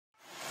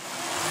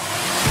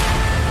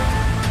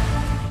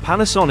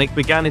Panasonic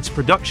began its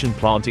production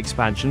plant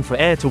expansion for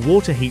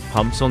air-to-water heat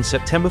pumps on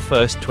September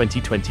 1,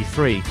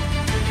 2023.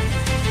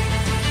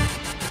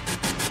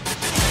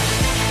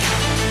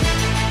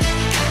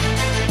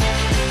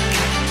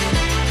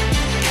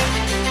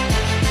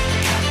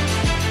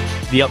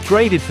 The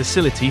upgraded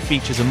facility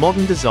features a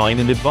modern design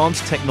and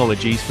advanced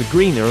technologies for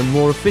greener and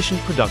more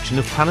efficient production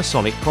of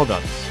Panasonic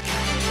products.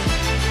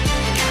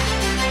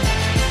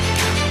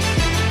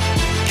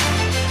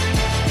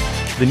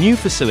 The new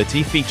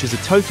facility features a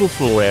total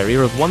floor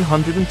area of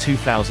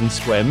 102,000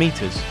 square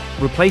meters,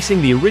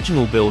 replacing the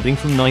original building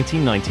from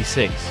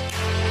 1996.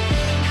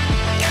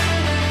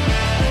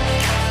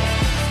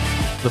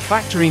 The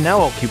factory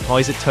now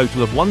occupies a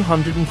total of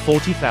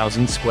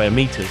 140,000 square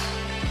meters.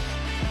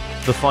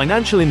 The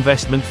financial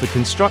investment for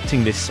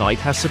constructing this site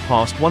has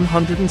surpassed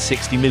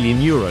 160 million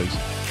euros,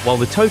 while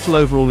the total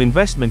overall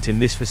investment in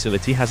this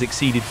facility has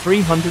exceeded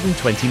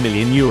 320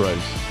 million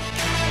euros.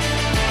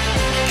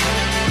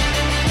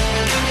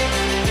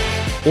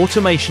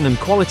 Automation and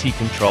quality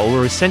control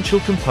are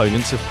essential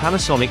components of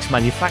Panasonic's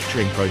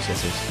manufacturing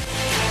processes.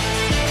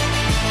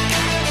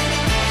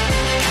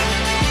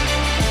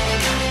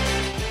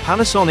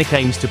 Panasonic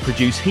aims to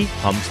produce heat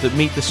pumps that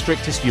meet the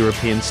strictest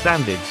European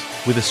standards,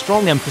 with a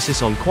strong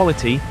emphasis on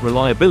quality,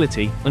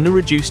 reliability, and a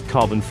reduced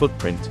carbon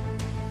footprint.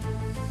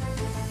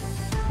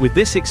 With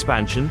this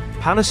expansion,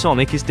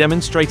 Panasonic is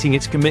demonstrating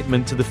its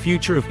commitment to the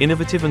future of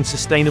innovative and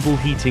sustainable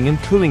heating and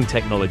cooling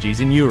technologies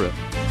in Europe.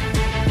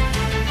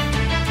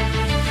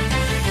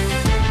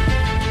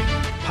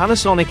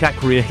 Panasonic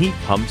Acrea heat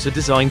pumps are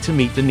designed to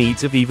meet the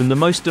needs of even the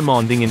most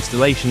demanding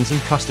installations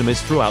and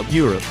customers throughout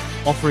Europe,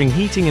 offering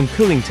heating and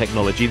cooling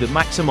technology that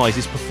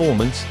maximizes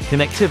performance,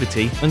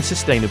 connectivity, and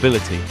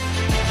sustainability.